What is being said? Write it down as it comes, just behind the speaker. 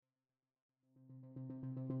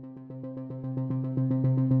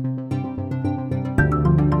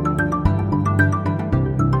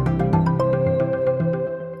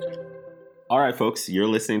right, folks, you're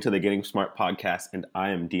listening to the Getting Smart podcast, and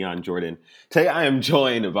I am Dion Jordan. Today, I am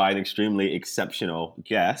joined by an extremely exceptional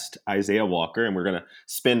guest, Isaiah Walker, and we're going to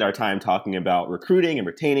spend our time talking about recruiting and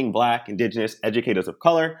retaining Black, Indigenous educators of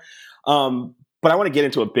color. But I want to get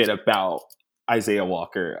into a bit about Isaiah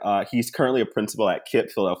Walker. He's currently a principal at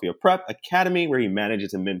KIPP Philadelphia Prep Academy, where he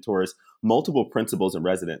manages and mentors multiple principals and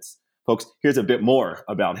residents. Folks, here's a bit more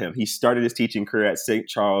about him. He started his teaching career at St.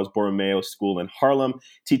 Charles Borromeo School in Harlem,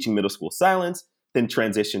 teaching middle school silence, then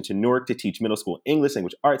transitioned to Newark to teach middle school English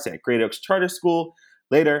language arts at Great Oaks Charter School.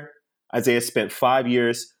 Later, Isaiah spent 5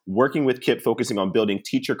 years working with KIPP, focusing on building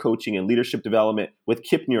teacher coaching and leadership development with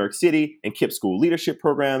KIPP New York City and KIPP school leadership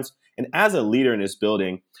programs. And as a leader in his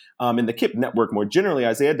building, in the KIPP network more generally,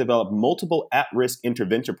 Isaiah developed multiple at-risk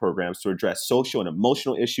intervention programs to address social and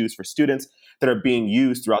emotional issues for students that are being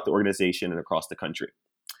used throughout the organization and across the country.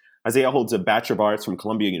 Isaiah holds a Bachelor of Arts from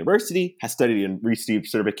Columbia University, has studied and received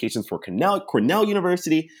certifications for Cornell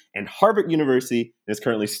University and Harvard University, and is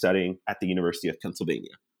currently studying at the University of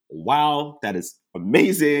Pennsylvania. Wow, that is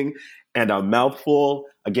amazing and a mouthful.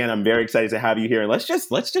 Again, I'm very excited to have you here. And let's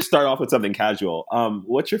just start off with something casual.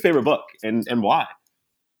 What's your favorite book and why?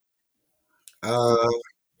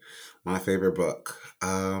 My favorite book.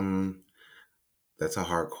 That's a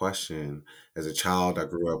hard question. As a child, I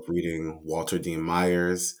grew up reading Walter Dean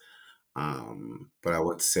Myers. But I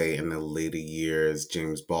would say in the later years,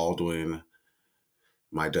 James Baldwin,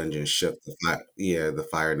 My Dungeon Shook, The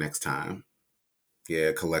Fire Next Time. Yeah,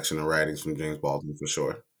 a collection of writings from James Baldwin for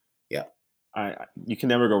sure. Yeah. You can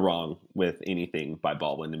never go wrong with anything by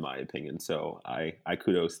Baldwin, in my opinion. So I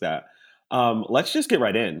kudos that. Let's just get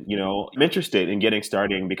right in. I'm interested in getting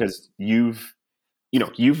started because you've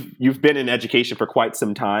been in education for quite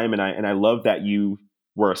some time, and I love that you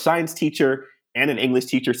were a science teacher and an English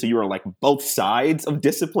teacher, so you were on like both sides of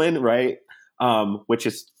discipline, right? Which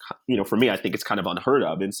is, for me, I think it's kind of unheard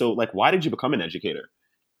of. And so, like, why did you become an educator?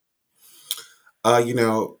 Uh, you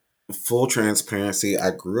know, Full transparency,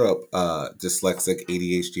 I grew up dyslexic,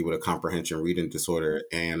 ADHD with a comprehension reading disorder,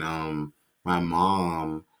 and my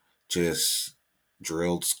mom just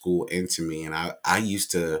drilled school into me, and I used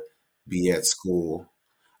to be at school.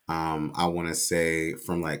 I want to say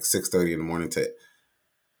from like 6:30 in the morning to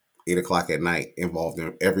 8 o'clock at night, involved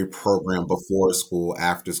in every program before school,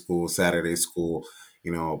 after school, Saturday school.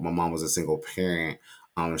 My mom was a single parent,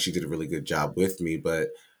 and she did a really good job with me, but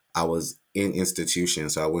I was in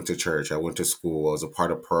institutions. So I went to church, I went to school, I was a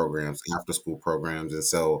part of programs, after school programs. And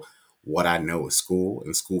so what I know is school,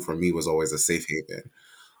 and school for me was always a safe haven.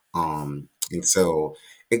 And so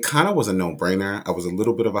it kind of was a no brainer. I was a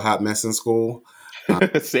little bit of a hot mess in school.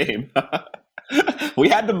 Same. We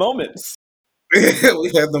had the moments. We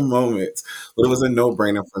had the moments, but it was a no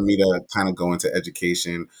brainer for me to kind of go into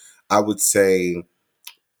education. I would say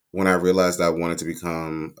when I realized I wanted to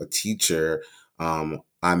become a teacher,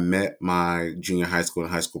 I met my junior high school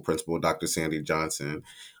and high school principal, Dr. Sandy Johnson.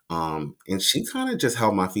 And she kind of just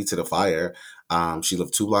held my feet to the fire. She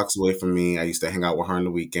lived 2 blocks away from me. I used to hang out with her on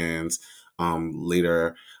the weekends.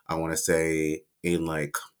 Later, I want to say in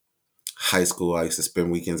like high school, I used to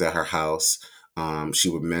spend weekends at her house. She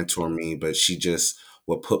would mentor me, but she just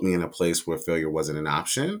would put me in a place where failure wasn't an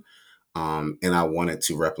option. And I wanted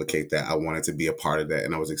to replicate that. I wanted to be a part of that.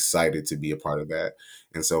 And I was excited to be a part of that.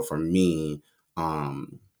 And so for me,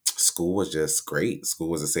 school was just great. School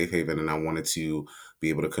was a safe haven, and I wanted to be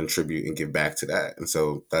able to contribute and give back to that. And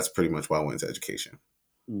so that's pretty much why I went into education.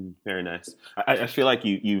 Very nice. I feel like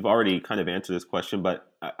you've already kind of answered this question,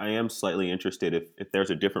 but I am slightly interested if there's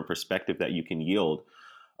a different perspective that you can yield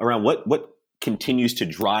around what continues to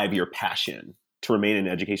drive your passion to remain in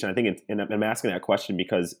education. I think and I'm asking that question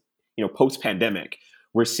because, post pandemic,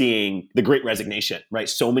 we're seeing the great resignation, right?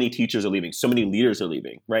 So many teachers are leaving, so many leaders are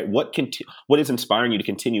leaving, right? What is inspiring you to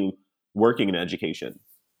continue working in education?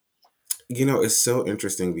 It's so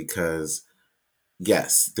interesting because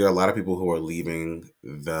yes, there are a lot of people who are leaving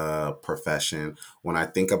the profession. When I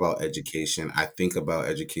think about education, I think about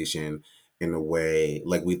education in a way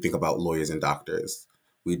like we think about lawyers and doctors.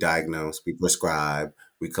 We diagnose, we prescribe,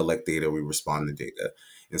 we collect data, we respond to data.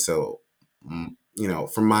 And so,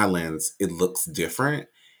 from my lens, it looks different.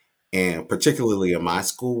 And particularly in my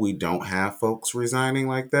school, we don't have folks resigning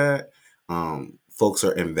like that. Folks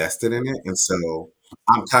are invested in it. And so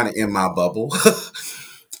I'm kind of in my bubble.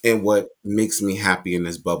 And what makes me happy in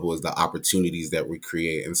this bubble is the opportunities that we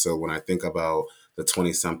create. And so when I think about the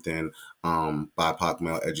 20 something BIPOC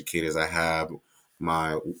male educators I have,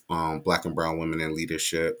 my Black and Brown women in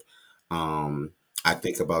leadership, um, I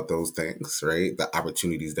think about those things, right? The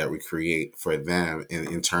opportunities that we create for them and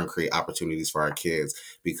in turn create opportunities for our kids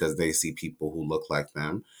because they see people who look like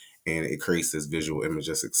them. and it creates this visual image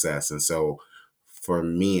of success. And so for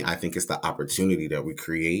me, I think it's the opportunity that we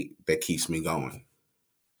create that keeps me going.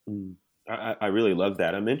 Mm. I really love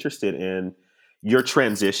that. I'm interested in your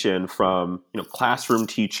transition from, classroom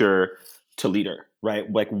teacher to leader, right?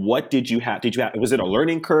 Like, what did you have? Was it a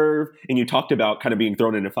learning curve? And you talked about kind of being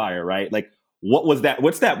thrown into fire, right? Like, what was that?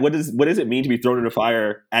 What's that? What does it mean to be thrown into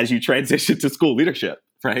fire as you transition to school leadership,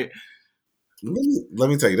 right? Let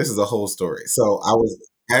me tell you, this is a whole story. So I was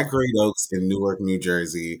at Great Oaks in Newark, New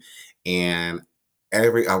Jersey, and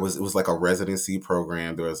it was like a residency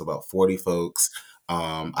program. There was about 40 folks.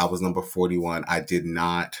 I was number 41. I did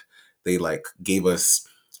not. They like gave us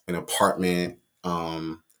an apartment,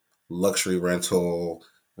 luxury rental,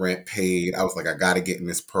 rent paid. I was like, I got to get in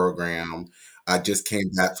this program. I just came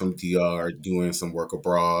back from DR doing some work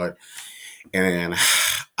abroad, and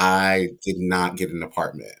I did not get an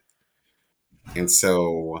apartment. And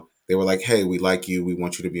so they were like, "Hey, we like you. We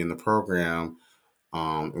want you to be in the program,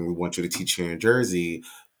 and we want you to teach here in Jersey,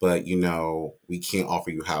 but we can't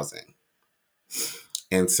offer you housing."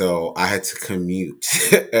 And so I had to commute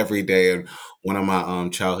every day. And one of my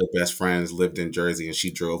childhood best friends lived in Jersey, and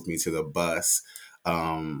she drove me to the bus.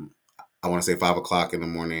 Um, I want to say 5 o'clock in the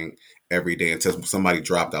morning every day until somebody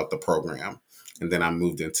dropped out the program, and then I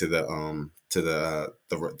moved into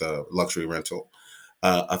the luxury rental.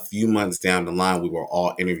 A few months down the line, we were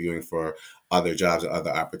all interviewing for other jobs and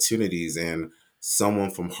other opportunities, and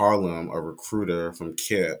someone from Harlem, a recruiter from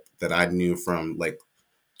KIP that I knew from like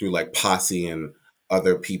through like Posse and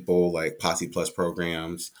other people like Posse Plus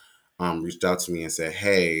programs, reached out to me and said,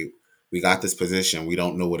 "Hey, we got this position. We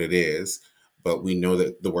don't know what it is, but we know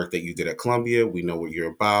that the work that you did at Columbia, we know what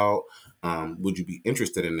you're about. Would you be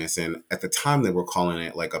interested in this?" And at the time, they were calling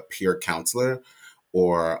it like a peer counselor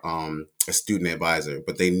or a student advisor,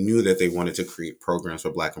 but they knew that they wanted to create programs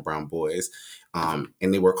for Black and Brown boys. And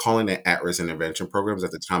they were calling it at-risk intervention programs.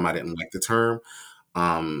 At the time, I didn't like the term,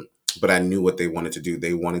 um, but I knew what they wanted to do.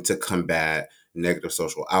 They wanted to combat negative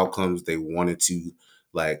social outcomes. They wanted to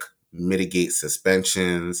like mitigate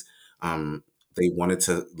suspensions. Um, they wanted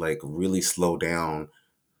to like really slow down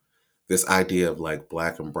this idea of like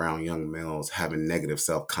Black and brown young males having negative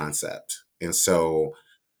self-concept. And so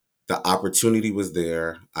the opportunity was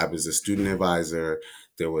there. I was a student advisor.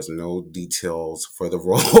 There was no details for the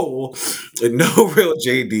role, and no real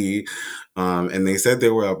JD. And they said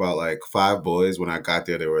there were about like 5 boys. When I got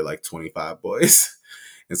there, there were like 25 boys.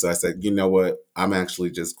 And so I said, you know what? I'm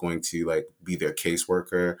actually just going to like be their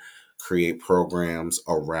caseworker, create programs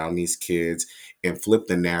around these kids, and flip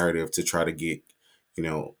the narrative to try to get, you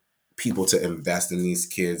know, people to invest in these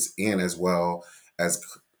kids and as well as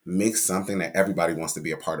make something that everybody wants to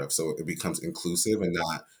be a part of. So it becomes inclusive and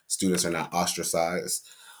not students are not ostracized.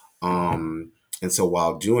 Um, and so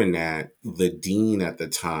while doing that, the dean at the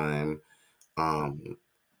time, um,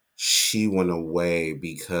 she went away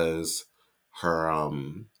because her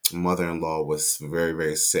mother-in-law was very,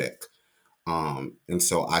 very sick. And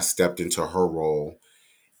so I stepped into her role,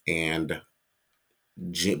 and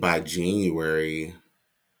by January,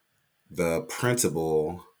 the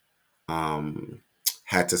principal um,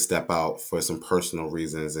 had to step out for some personal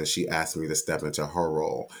reasons, and she asked me to step into her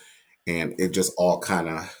role, and it just all kind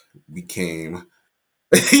of became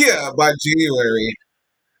yeah. By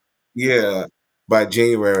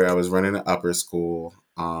January, I was running an upper school,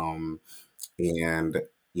 and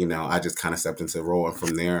I just kind of stepped into the role, and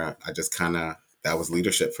from there, I just kind of that was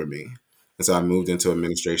leadership for me, and so I moved into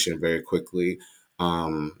administration very quickly.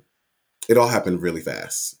 Um, it all happened really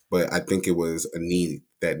fast, but I think it was a need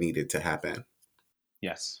that needed to happen.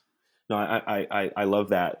 Yes. No, I love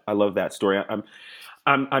that. I love that story.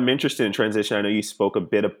 I'm interested in transition. I know you spoke a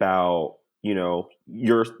bit about,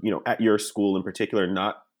 your, at your school in particular,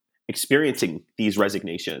 not experiencing these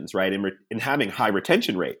resignations, right? And having high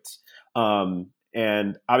retention rates.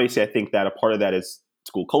 And obviously I think that a part of that is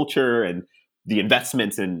school culture and the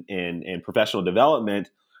investments in professional development.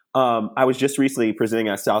 I was just recently presenting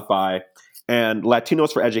at South by, and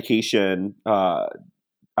Latinos for Education,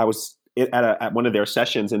 I was at one of their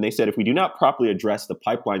sessions, and they said if we do not properly address the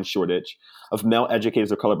pipeline shortage of male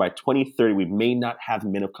educators of color by 2030, we may not have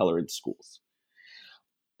men of color in schools.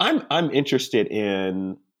 I'm interested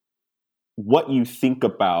in what you think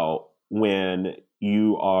about when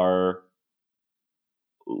you are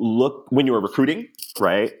when you are recruiting,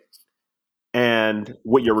 right? And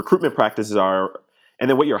what your recruitment practices are, and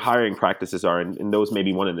then what your hiring practices are, and those may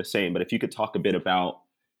be one and the same. But if you could talk a bit about,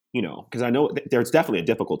 because I know there's definitely a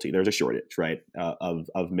difficulty, there's a shortage, right,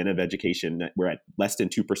 of men of education. We're at less than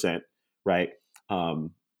 2%, right?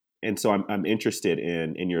 Um, and so I'm interested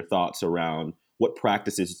in your thoughts around what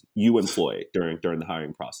practices you employ during the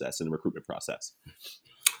hiring process and the recruitment process.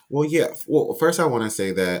 Well, yeah. Well, first, I want to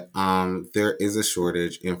say that there is a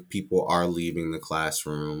shortage and people are leaving the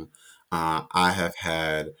classroom. I have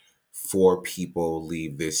had 4 people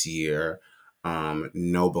leave this year,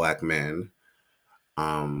 no Black men.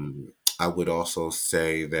 I would also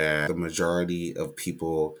say that the majority of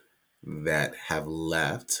people that have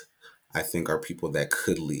left, I think, are people that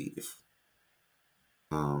could leave.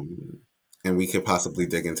 Um, and we could possibly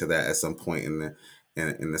dig into that at some point in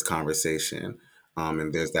this conversation.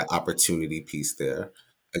 And there's that opportunity piece there.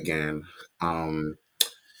 Again, um,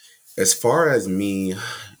 as far as me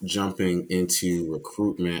jumping into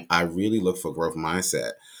recruitment, I really look for growth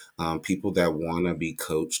mindset. People that want to be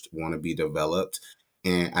coached, want to be developed,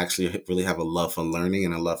 and actually really have a love for learning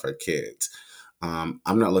and a love for kids. I'm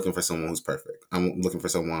not looking for someone who's perfect. I'm looking for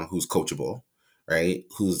someone who's coachable, right?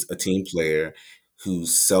 Who's a team player,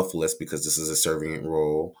 who's selfless because this is a servant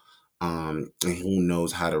role, and who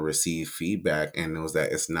knows how to receive feedback and knows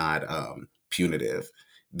that it's not punitive.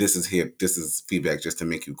 This is here. This is feedback just to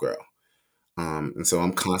make you grow. And so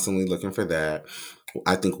I'm constantly looking for that.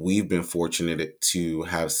 I think we've been fortunate to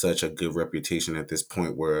have such a good reputation at this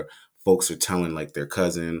point where folks are telling like their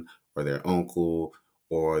cousin or their uncle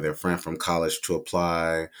or their friend from college to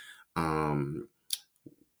apply. Um,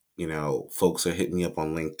 Folks are hitting me up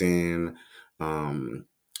on LinkedIn. Um,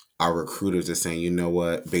 our recruiters are saying, you know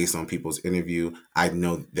what, based on people's interview, I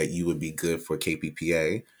know that you would be good for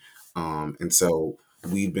KPPA. And so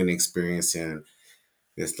we've been experiencing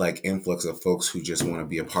this like influx of folks who just want to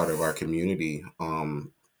be a part of our community.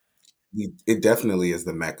 It definitely is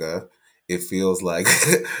the mecca. It feels like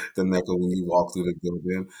the mecca when you walk through the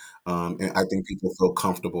building, and I think people feel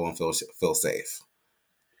comfortable and feel safe.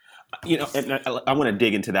 And I want to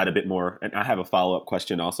dig into that a bit more. And I have a follow up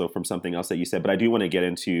question also from something else that you said, but I do want to get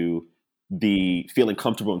into the feeling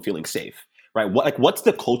comfortable and feeling safe, right? What's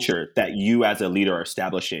the culture that you as a leader are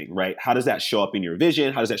establishing, right? How does that show up in your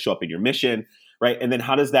vision? How does that show up in your mission, right? And then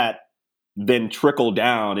how does that then trickle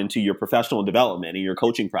down into your professional development and your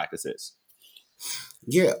coaching practices?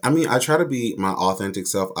 Yeah, I mean, I try to be my authentic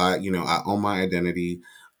self. I own my identity,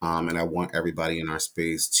 and I want everybody in our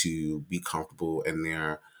space to be comfortable in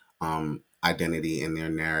their identity, in their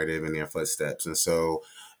narrative, in their footsteps. And so,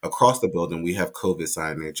 across the building, we have COVID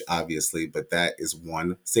signage, obviously, but that is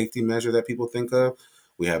one safety measure that people think of.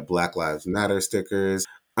 We have Black Lives Matter stickers.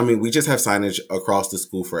 I mean, we just have signage across the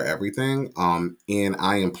school for everything, and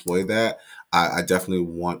I employ that. I definitely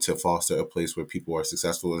want to foster a place where people are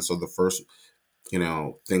successful, and so the first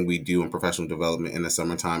thing we do in professional development in the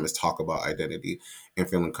summertime is talk about identity and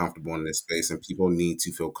feeling comfortable in this space. And people need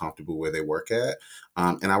to feel comfortable where they work at.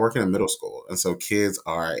 And I work in a middle school. And so kids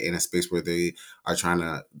are in a space where they are trying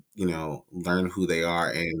to, learn who they are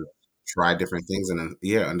and try different things and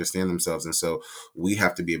yeah, understand themselves. And so we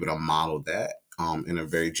have to be able to model that in a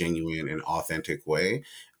very genuine and authentic way.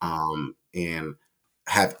 And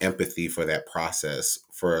have empathy for that process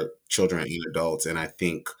for children and adults. And I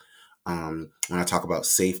think when I talk about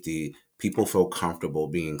safety, people feel comfortable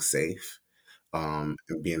being safe and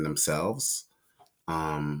being themselves.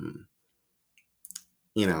 Um,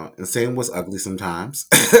 and saying what's ugly sometimes,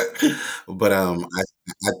 but I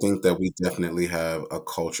think that we definitely have a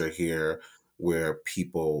culture here where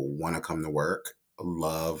people want to come to work,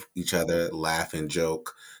 love each other, laugh and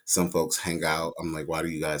joke. Some folks hang out. I'm like, why do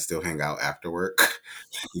you guys still hang out after work?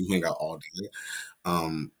 You hang out all day.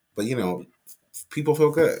 But people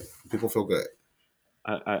feel good. People feel good.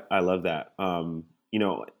 I love that. And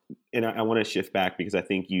I want to shift back because I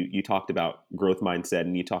think you talked about growth mindset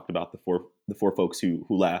and you talked about the four folks who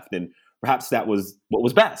left, and perhaps that was what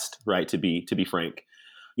was best, right? To be frank,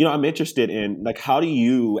 I'm interested in like how do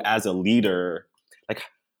you as a leader like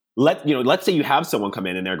let's say you have someone come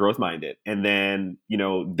in and they're growth minded and then they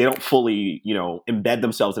don't fully embed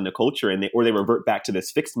themselves in the culture and they revert back to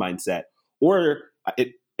this fixed mindset, or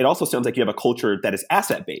it also sounds like you have a culture that is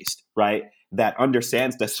asset based, right? That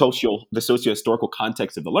understands the socio historical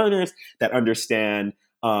context of the learners, that understand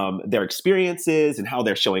their experiences and how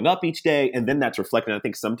they're showing up each day, and then that's reflected. I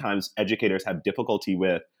think sometimes educators have difficulty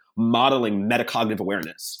with modeling metacognitive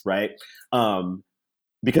awareness, right?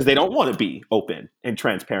 Because they don't want to be open and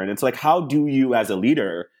transparent. It's like, how do you, as a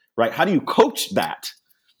leader, right? How do you coach that?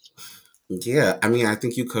 Yeah, I mean, I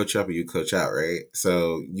think you coach up or you coach out, right?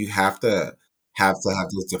 So you have those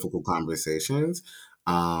difficult conversations.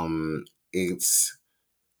 Um, it's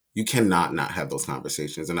You cannot not have those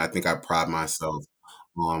conversations, and I think I pride myself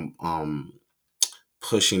on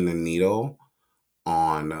pushing the needle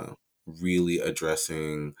on really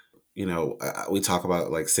addressing. We talk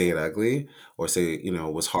about like say it ugly or say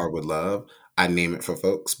what's hard with love. I name it for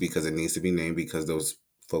folks because it needs to be named because those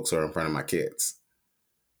folks are in front of my kids.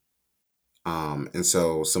 And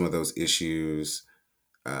so some of those issues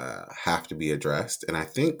have to be addressed. And I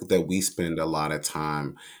think that we spend a lot of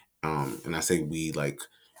time, and I say we, like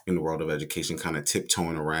in the world of education, kind of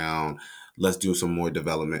tiptoeing around. Let's do some more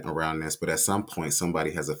development around this. But at some point,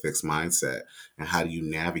 somebody has a fixed mindset, and how do you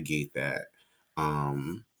navigate that?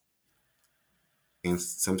 Um, and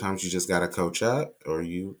sometimes you just got to coach up, or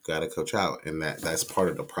you got to coach out, and that's part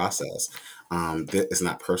of the process. It's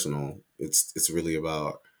not personal. It's really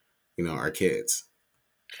about our kids.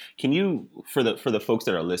 Can you, for the folks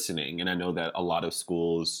that are listening, and I know that a lot of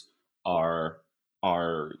schools are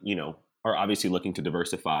are obviously looking to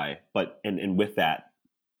diversify, but and with that,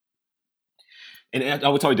 and it's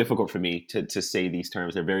always difficult for me to say these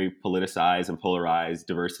terms. They're very politicized and polarized: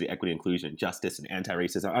 diversity, equity, inclusion, justice, and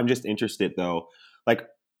anti-racism. I'm just interested though, like,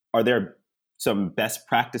 are there some best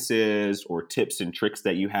practices or tips and tricks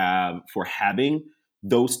that you have for having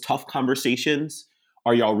those tough conversations?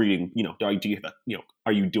 Are y'all reading? Do you have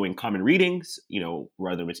are you doing common readings?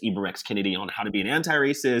 Whether it's Ibram X. Kennedy on how to be an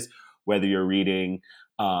anti-racist, whether you're reading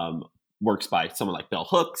um, works by someone like Bell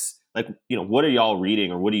Hooks, like, what are y'all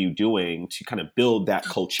reading or what are you doing to kind of build that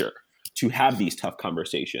culture to have these tough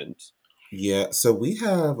conversations? Yeah, so we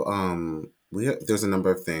have there's a number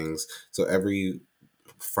of things. So every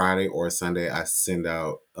Friday or Sunday, I send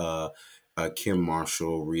out a Kim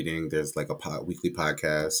Marshall reading. There's like a weekly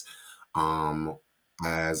podcast, um,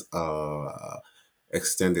 as a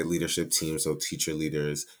extended leadership team, so teacher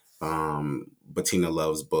leaders. Bettina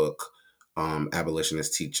Love's book,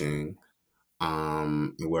 Abolitionist Teaching.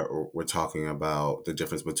 We're talking about the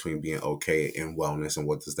difference between being okay and wellness, and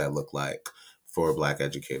what does that look like for Black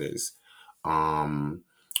educators. Um,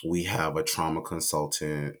 we have a trauma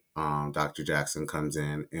consultant, Dr. Jackson, comes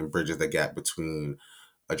in and bridges the gap between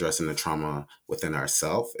addressing the trauma within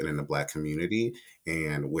ourselves and in the Black community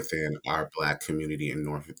and within our Black community in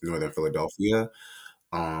Northern Philadelphia.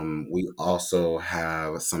 We also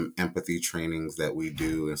have some empathy trainings that we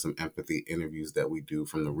do and some empathy interviews that we do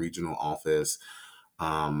from the regional office.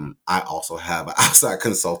 I also have an outside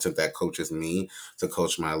consultant that coaches me to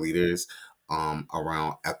coach my leaders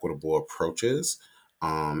around equitable approaches,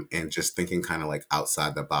 and just thinking kind of like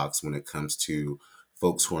outside the box when it comes to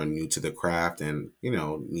folks who are new to the craft and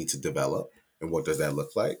need to develop, and what does that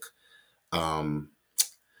look like. Um,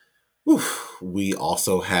 Whew. We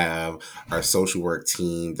also have our social work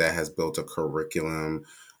team that has built a curriculum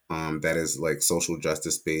that is like social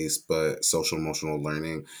justice based, but social emotional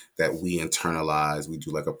learning that we internalize. We do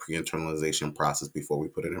like a pre internalization process before we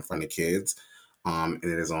put it in front of kids. And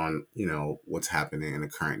it is on, what's happening in the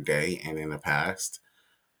current day and in the past.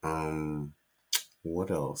 Um, what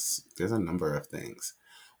else? There's a number of things.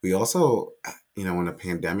 We also, when the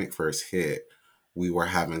pandemic first hit, we were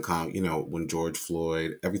having, when George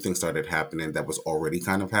Floyd, everything started happening that was already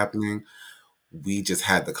kind of happening. We just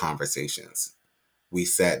had the conversations. We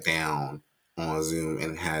sat down on Zoom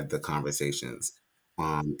and had the conversations.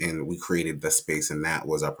 And we created the space, and that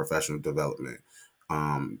was our professional development.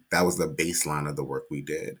 That was the baseline of the work we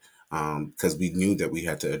did, because we knew that we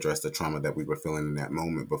had to address the trauma that we were feeling in that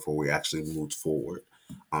moment before we actually moved forward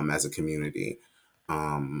as a community.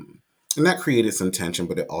 Um, and that created some tension,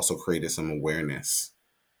 but it also created some awareness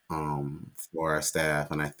for our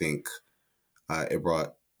staff. And I think it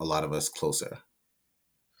brought a lot of us closer.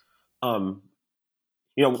 um,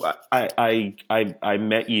 I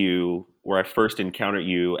met you, where I first encountered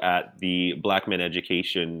you, at the Black Men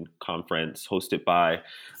Education Conference hosted by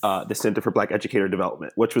the Center for Black Educator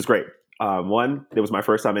Development, which was great. One, it was my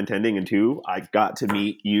first time attending, and two, I got to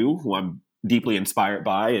meet you, who I'm deeply inspired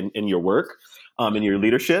by in your work, in your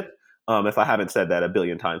leadership. If I haven't said that a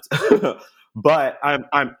billion times, but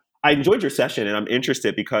I enjoyed your session, and I'm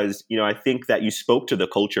interested because I think that you spoke to the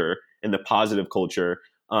culture and the positive culture,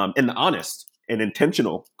 and the honest and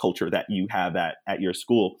intentional culture that you have at your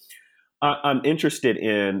school. I'm interested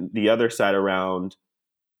in the other side around,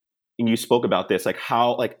 and you spoke about this,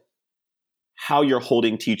 how you're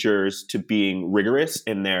holding teachers to being rigorous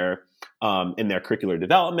in their curricular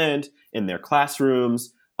development, in their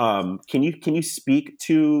classrooms. Can you speak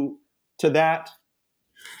to that?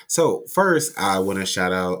 So first, I want to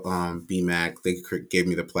shout out BMAC. They gave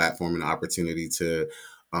me the platform and the opportunity to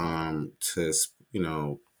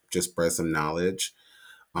just spread some knowledge.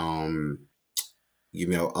 Um,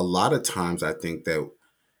 a lot of times I think that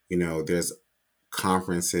there's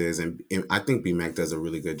conferences, and I think BMAC does a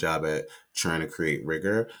really good job at trying to create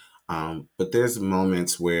rigor. But there's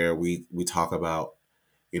moments where we talk about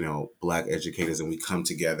Black educators, and we come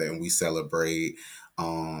together and we celebrate.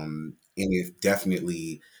 And it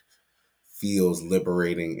definitely feels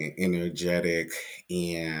liberating and energetic,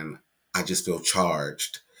 and I just feel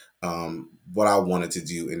charged. What I wanted to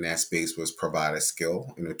do in that space was provide a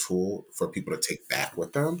skill and a tool for people to take back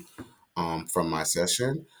with them from my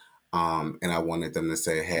session. And I wanted them to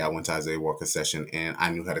say, hey, I went to Isaiah Walker's session and I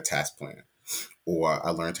knew how to task plan, or I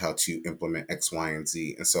learned how to implement X, Y, and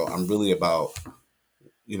Z. And so I'm really about,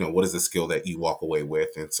 what is the skill that you walk away with?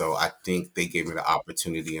 And so I think they gave me the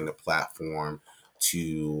opportunity and the platform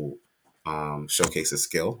to showcase a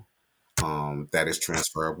skill that is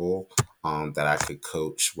transferable, that I could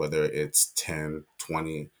coach, whether it's 10,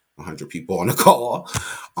 20, 100 people on a call,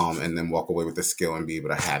 and then walk away with the skill and be able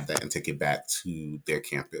to have that and take it back to their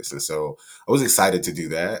campus. And so I was excited to do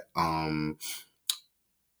that.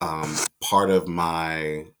 Part of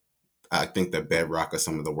I think the bedrock of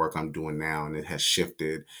some of the work I'm doing now, and it has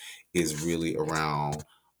shifted, is really around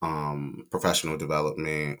professional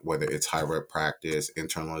development, whether it's high rep practice,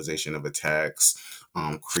 internalization of attacks,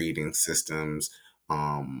 creating systems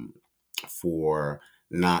um, for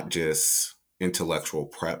not just intellectual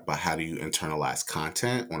prep, but how do you internalize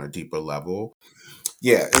content on a deeper level?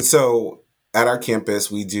 Yeah. And so at our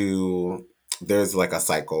campus, there's like a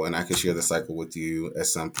cycle, and I can share the cycle with you at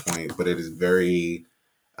some point, but it is very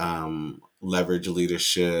leverage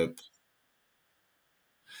leadership.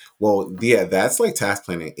 Well, yeah, that's like task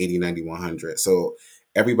planning 80, 90, 100. So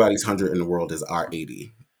everybody's 100 in the world is our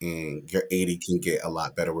 80, and your 80 can get a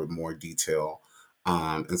lot better with more detail.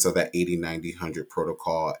 And so that 80, 90, 100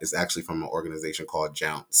 protocol is actually from an organization called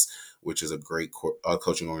Jounce, which is a great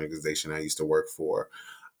coaching organization I used to work for.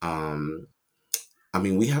 Um, I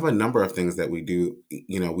mean, we have a number of things that we do.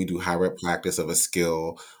 We do high rep practice of a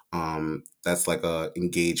skill. That's like a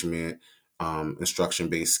engagement, instruction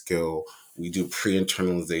based skill. We do pre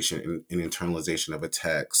internalization and internalization of a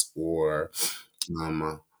text, or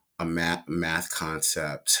a math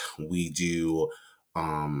concept. We do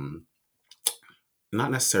um,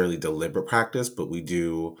 not necessarily deliberate practice, but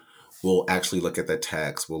we'll actually look at the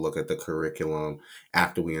text, we'll look at the curriculum.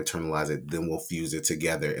 After we internalize it, then we'll fuse it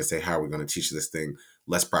together and say, how are we going to teach this thing?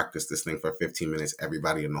 Let's practice this thing for 15 minutes,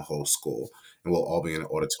 everybody in the whole school. And we'll all be in an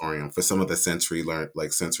auditorium. For some of the sensory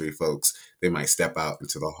folks, they might step out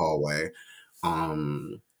into the hallway.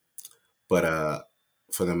 Um, but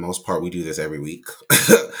for the most part, we do this every week.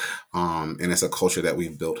 And it's a culture that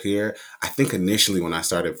we've built here. I think initially when I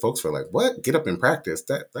started, folks were like, "What? Get up and practice?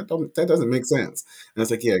 That doesn't make sense." And I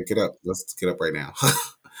was like, "Yeah, get up. Let's get up right now."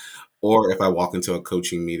 Or if I walk into a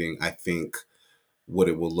coaching meeting, I think what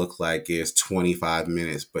it will look like is 25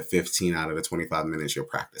 minutes, but 15 out of the 25 minutes you're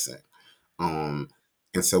practicing. Um,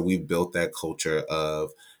 and so we've built that culture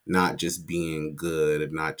of not just being good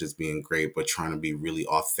and not just being great, but trying to be really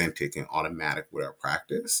authentic and automatic with our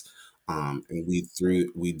practice. And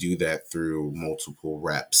we do that through multiple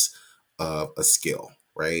reps of a skill,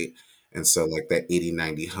 right? And so like that 80,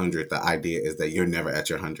 90, 100, the idea is that you're never at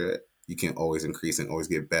your 100. You can always increase and always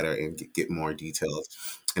get better and get more details.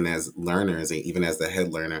 And as learners, and even as the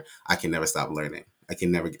head learner, I can never stop learning. I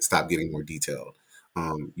can never stop getting more detailed.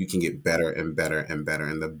 You can get better and better and better.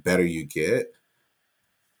 And the better you get,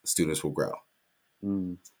 students will grow.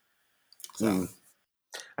 Mm. So,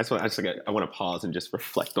 Mm. I want to pause and just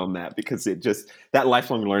reflect on that, because it just, that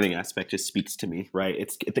lifelong learning aspect just speaks to me, right?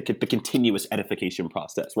 It's the continuous edification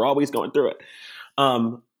process. We're always going through it.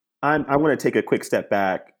 Um, I want to take a quick step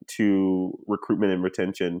back to recruitment and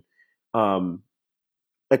retention. Um,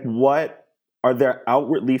 like, what are there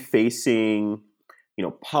outwardly facing,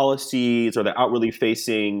 policies, or the outwardly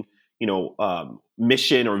facing,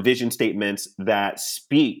 mission or vision statements that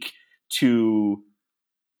speak to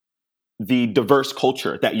the diverse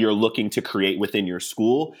culture that you're looking to create within your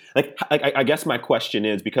school? I guess my question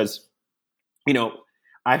is, because, you know,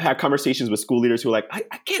 I've had conversations with school leaders who are like,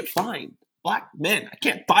 I can't find Black men. I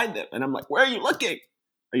can't find them. And I'm like, where are you looking?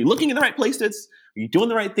 Are you looking in the right places? Are you doing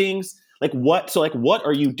the right things? What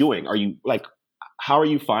are you doing? Are you like, how are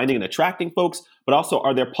you finding and attracting folks? But also,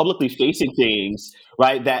 are there publicly facing things,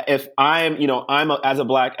 right? That if I'm, as a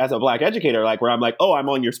black educator, like, where I'm like, oh, I'm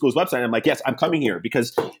on your school's website. I'm like, yes, I'm coming here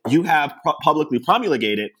because you have publicly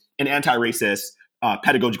promulgated an anti-racist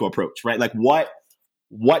pedagogical approach, right? Like,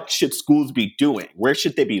 what should schools be doing? Where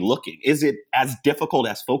should they be looking? Is it as difficult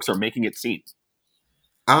as folks are making it seem?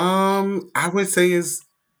 I would say is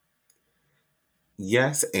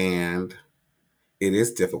yes, and it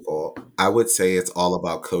is difficult. I would say it's all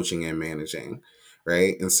about coaching and managing,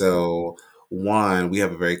 right? And so, one, we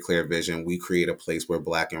have a very clear vision. We create a place where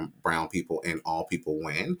Black and brown people and all people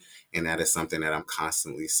win. And that is something that I'm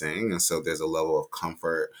constantly saying. And so, there's a level of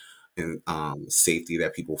comfort and safety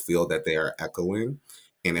that people feel that they are echoing.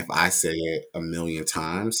 And if I say it a million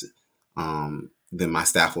times, then my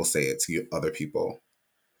staff will say it to other people,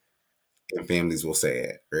 and families will say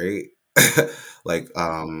it, right? Like,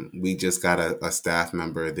 we just got a staff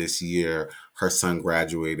member this year. Her son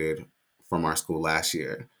graduated from our school last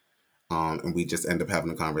year. And we just end up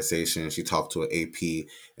having a conversation. She talked to an AP,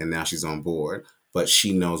 and now she's on board, but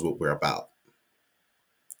she knows what we're about.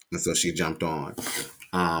 And so she jumped on.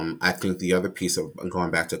 I think the other piece of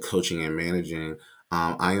going back to coaching and managing,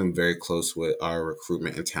 I am very close with our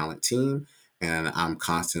recruitment and talent team, and I'm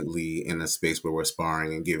constantly in a space where we're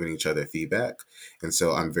sparring and giving each other feedback. And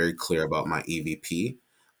so I'm very clear about my EVP,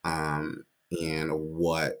 and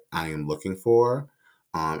what I am looking for.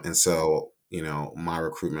 And so, my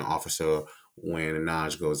recruitment officer, when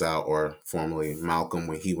Naj goes out, or formerly Malcolm,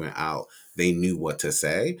 when he went out, they knew what to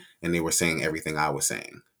say, and they were saying everything I was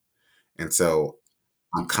saying. And so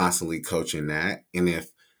I'm constantly coaching that. And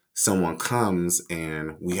if someone comes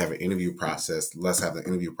and we have an interview process, let's have the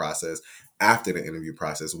interview process. After the interview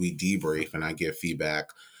process, we debrief and I give feedback,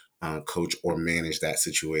 coach or manage that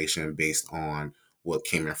situation based on what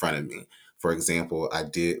came in front of me. For example, I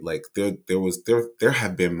did, like, there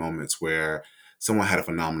have been moments where someone had a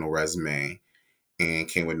phenomenal resume and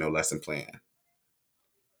came with no lesson plan.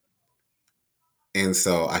 And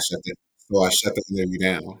so I shut the interview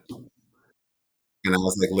down. And I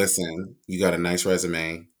was like, listen, you got a nice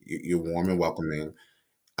resume. You're warm and welcoming.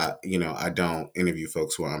 I don't interview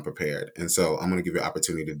folks who are unprepared. And so I'm going to give you an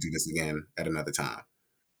opportunity to do this again at another time.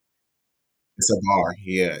 It's a bar.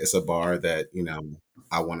 Yeah. It's a bar that,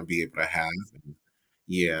 I want to be able to have.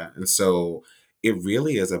 Yeah. And so it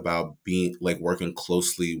really is about being, like, working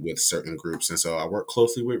closely with certain groups. And so I work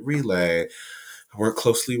closely with Relay. I work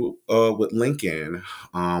closely with Lincoln.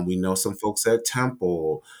 We know some folks at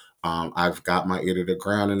Temple. I've got my ear to the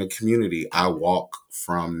ground in the community. I walk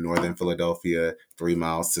from Northern Philadelphia 3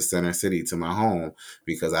 miles to Center City to my home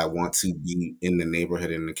because I want to be in the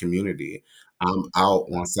neighborhood, in the community. I'm out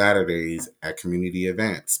on Saturdays at community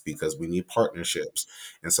events because we need partnerships.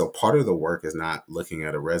 And so part of the work is not looking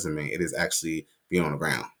at a resume, it is actually being on the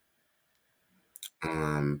ground,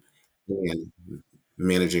 um, and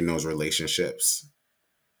managing those relationships.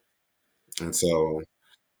 And so,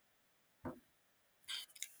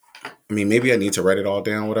 I mean, maybe I need to write it all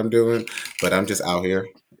down what I'm doing, but I'm just out here.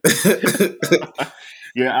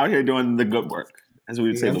 You're out here doing the good work, as we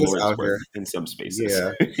would say, Yeah, I'm the just Lord's out work here. in some spaces.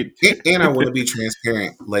 Yeah. And I want to be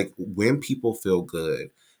transparent. Like, when people feel good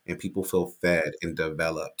and people feel fed and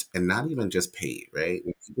developed and not even just paid, right?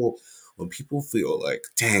 When people feel like,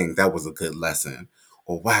 dang, that was a good lesson,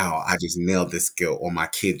 or wow, I just nailed this skill, or my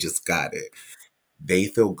kid just got it. They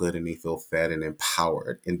feel good and they feel fed and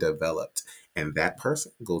empowered and developed. And that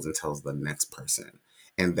person goes and tells the next person.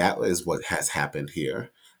 And that is what has happened here.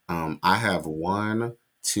 I have one,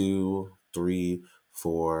 two, three,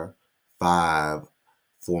 four, five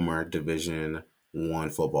former Division 1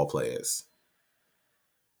 football players.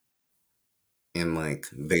 And, like,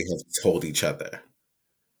 they have told each other,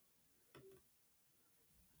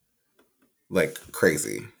 like,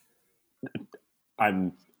 crazy.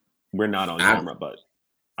 I'm We're not on I'm camera, but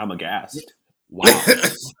I'm aghast. Wow.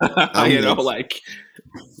 I'm like, Like,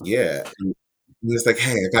 yeah. And it's like,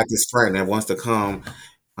 hey, I got this friend that wants to come.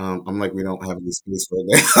 I'm like, we don't have any space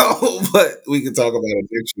right now, but we can talk about it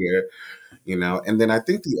next year. And then I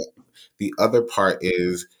think the other part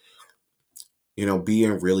is,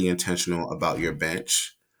 being really intentional about your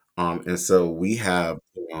bench. And so we have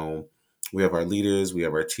our leaders, we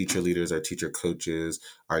have our teacher leaders, our teacher coaches,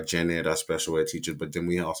 our gen ed, our special ed teachers, but then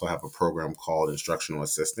we also have a program called instructional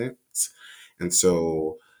assistants. And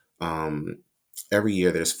so, um, every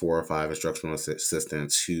year there's 4 or 5 instructional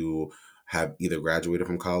assistants who have either graduated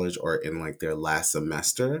from college or in, like, their last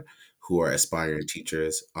semester, who are aspiring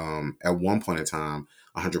teachers. At one point in time,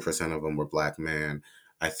 100% of them were Black men.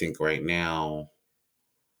 I think right now,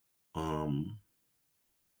 um,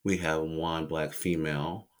 we have one Black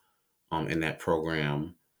female, in that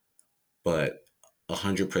program, but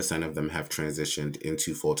 100% of them have transitioned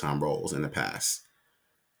into full time roles in the past.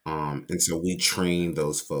 And so we train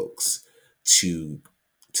those folks to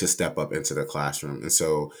step up into the classroom. And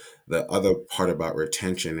so the other part about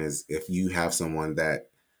retention is, if you have someone that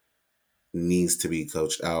needs to be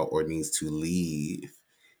coached out or needs to leave,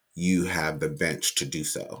 you have the bench to do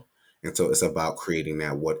so. And so it's about creating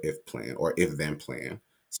that what if plan, or if then plan,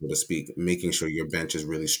 so to speak, making sure your bench is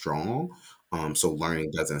really strong, so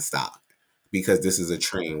learning doesn't stop. Because this is a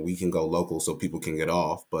train, we can go local so people can get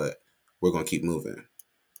off, but we're going to keep moving.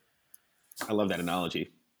 I love that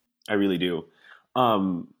analogy. I really do.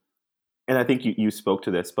 Um, and I think you spoke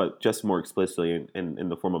to this, but just more explicitly in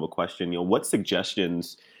the form of a question. What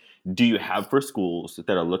suggestions do you have for schools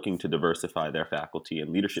that are looking to diversify their faculty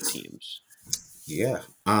and leadership teams? Yeah.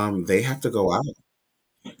 They have to go out.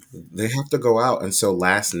 They have to go out. And so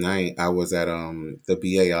last night I was at the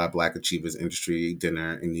BAI Black Achievers Industry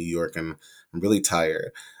dinner in New York, and I'm really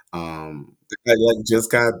tired. I like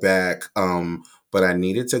just got back. But I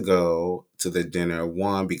needed to go to the dinner,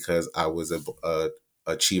 one because I was a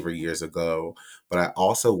achiever years ago, but I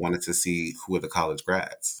also wanted to see who are the college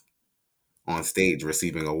grads on stage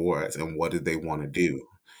receiving awards and what did they want to do.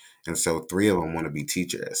 And so three of them want to be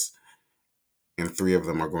teachers, and three of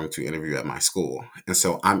them are going to interview at my school. And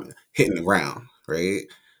so I'm hitting the ground, right?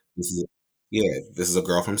 This is yeah, this is a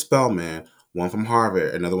girl from Spelman, one from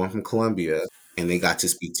Harvard, another one from Columbia, and they got to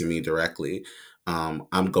speak to me directly.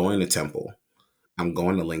 I'm going to Temple. I'm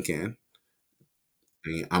going to Lincoln.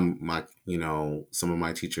 I mean, some of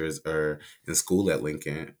my teachers are in school at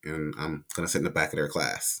Lincoln, and I'm gonna sit in the back of their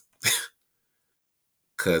class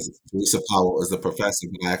because Lisa Powell is the professor,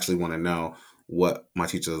 but I actually want to know what my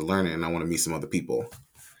teachers are learning, and I want to meet some other people.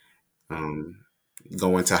 Um,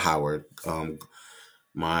 Going to Howard.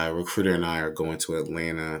 My recruiter and I are going to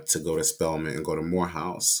Atlanta to go to Spelman and go to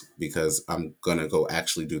Morehouse because I'm gonna go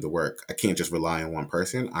actually do the work. I can't just rely on one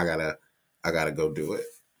person. I gotta go do it.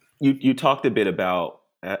 You talked a bit about,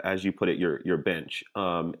 as you put it, your bench,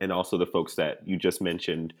 and also the folks that you just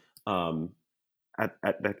mentioned, um, at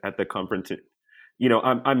the conference.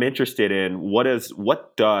 I'm interested in what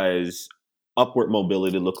does upward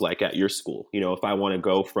mobility look like at your school? If I want to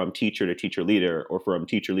go from teacher to teacher leader, or from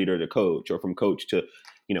teacher leader to coach, or from coach to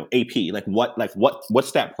AP,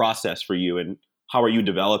 what's that process for you, and how are you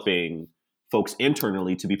developing folks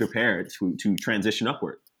internally to be prepared to transition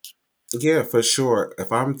upward? Yeah, for sure.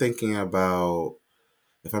 If I'm thinking about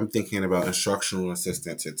instructional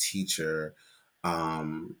assistant to teacher,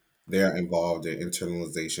 um, they're involved in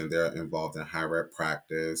internalization. They're involved in high rep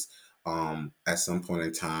practice. At some point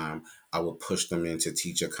in time, I will push them into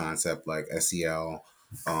teach a concept like SEL,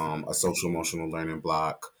 a social emotional learning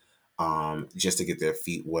block, just to get their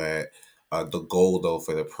feet wet. The goal, though,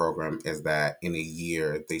 for the program is that in a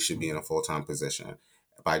year they should be in a full time position.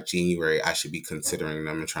 By January, I should be considering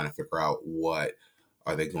them and trying to figure out what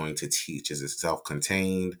are they going to teach. Is it self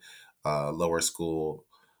contained, lower school?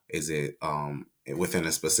 Is it within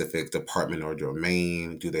a specific department or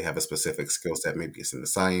domain? Do they have a specific skill set? Maybe it's in the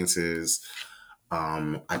sciences.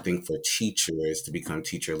 I think for teachers to become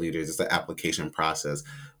teacher leaders, it's the application process,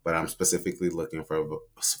 but I'm specifically looking for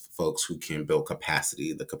folks who can build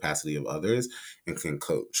capacity, the capacity of others, and can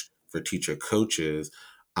coach. For teacher coaches,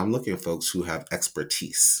 I'm looking for folks who have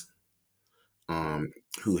expertise, um,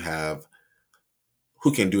 who have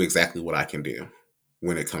who can do exactly what I can do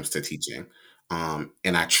when it comes to teaching.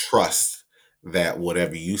 And I trust that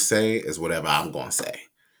whatever you say is whatever I'm going to say.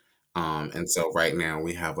 And so right now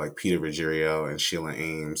we have like Peter Ruggiero and Sheila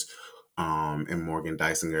Ames, and Morgan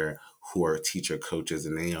Dysinger, who are teacher coaches,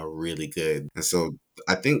 and they are really good. And so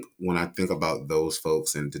I think when I think about those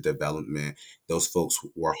folks and the development, those folks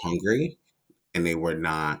were hungry, and they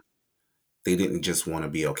didn't just want to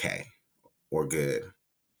be okay or good.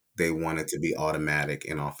 They wanted to be automatic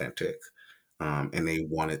and authentic. And they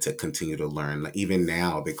wanted to continue to learn. Like even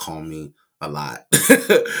now, they call me a lot,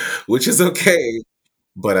 which is okay.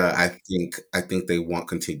 But I think they want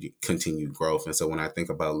continued growth. And so when I think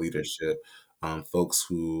about leadership, folks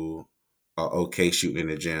who are okay shooting in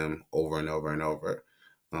the gym over and over and over.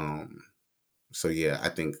 Um, so yeah, I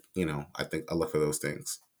think I look for those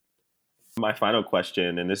things. My final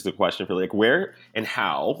question, and this is a question for like where and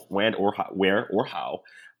how, where or how,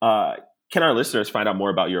 uh, can our listeners find out more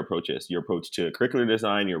about your approach to curricular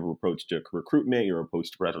design, your approach to recruitment, your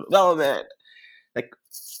approach to professional development? Like,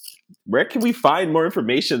 where can we find more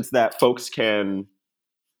information so that folks can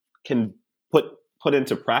put put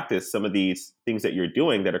into practice some of these things that you're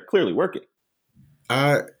doing that are clearly working?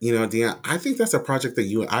 Deanna, I think that's a project that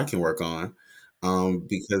you and I can work on.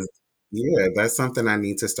 Because yeah, that's something I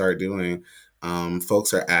need to start doing.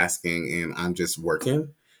 Folks are asking, and I'm just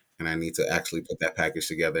working, and I need to actually put that package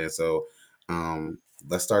together. And so, um,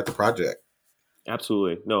 let's start the project.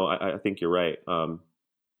 Absolutely. No, I think you're right.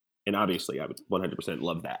 And obviously, I would 100%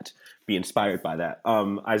 love that, be inspired by that.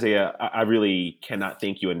 Isaiah, I really cannot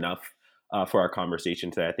thank you enough for our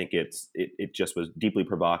conversation today. I think it just was deeply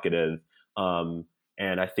provocative, um,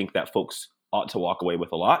 and I think that folks ought to walk away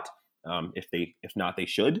with a lot. If not, they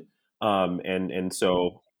should. And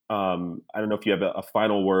so I don't know if you have a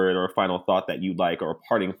final word or a final thought that you'd like, or a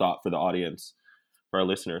parting thought for the audience, for our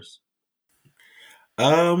listeners.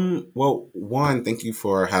 Well, one, thank you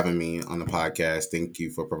for having me on the podcast. Thank you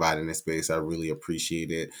for providing this space. I really appreciate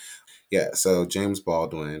it. Yeah, so James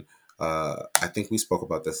Baldwin, I think we spoke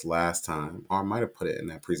about this last time, or I might have put it in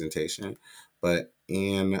that presentation. But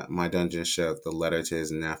in My Dungeon Shook, the letter to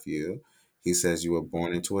his nephew, he says, "You were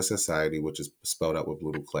born into a society which is spelled out with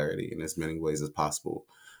brutal clarity in as many ways as possible.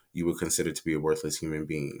 You were considered to be a worthless human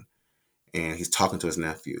being." And he's talking to his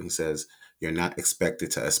nephew. He says, "You're not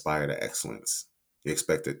expected to aspire to excellence. You're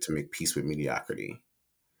expected to make peace with mediocrity."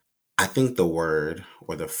 I think the word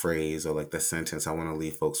or the phrase or like the sentence I want to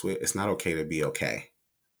leave folks with, it's not okay to be okay.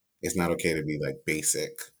 It's not okay to be like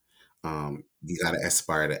basic. You got to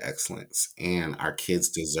aspire to excellence. And our kids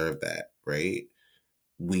deserve that, right?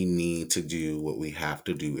 We need to do what we have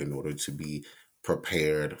to do in order to be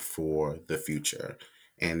prepared for the future.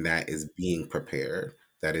 And that is being prepared,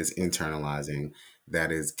 that is internalizing,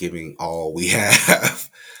 that is giving all we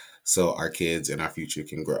have so our kids and our future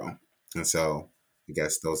can grow. And so I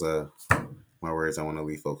guess those are my words I want to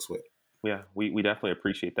leave folks with. Yeah, we definitely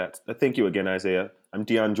appreciate that. Thank you again, Isaiah. I'm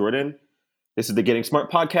Dion Jordan. This is the Getting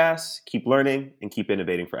Smart podcast. Keep learning and keep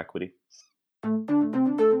innovating for equity.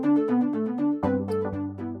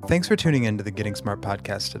 Thanks for tuning in to the Getting Smart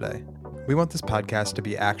podcast today. We want this podcast to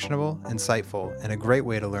be actionable, insightful, and a great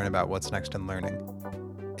way to learn about what's next in learning.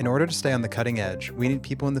 In order to stay on the cutting edge, we need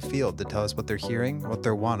people in the field to tell us what they're hearing, what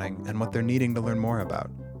they're wanting, and what they're needing to learn more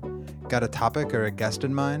about. Got a topic or a guest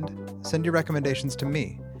in mind? Send your recommendations to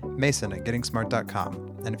me, Mason at gettingsmart.com.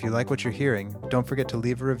 And if you like what you're hearing, don't forget to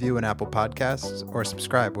leave a review in Apple Podcasts or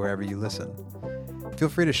subscribe wherever you listen. Feel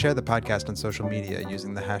free to share the podcast on social media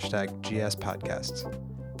using the hashtag GSPodcasts.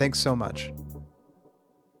 Thanks so much.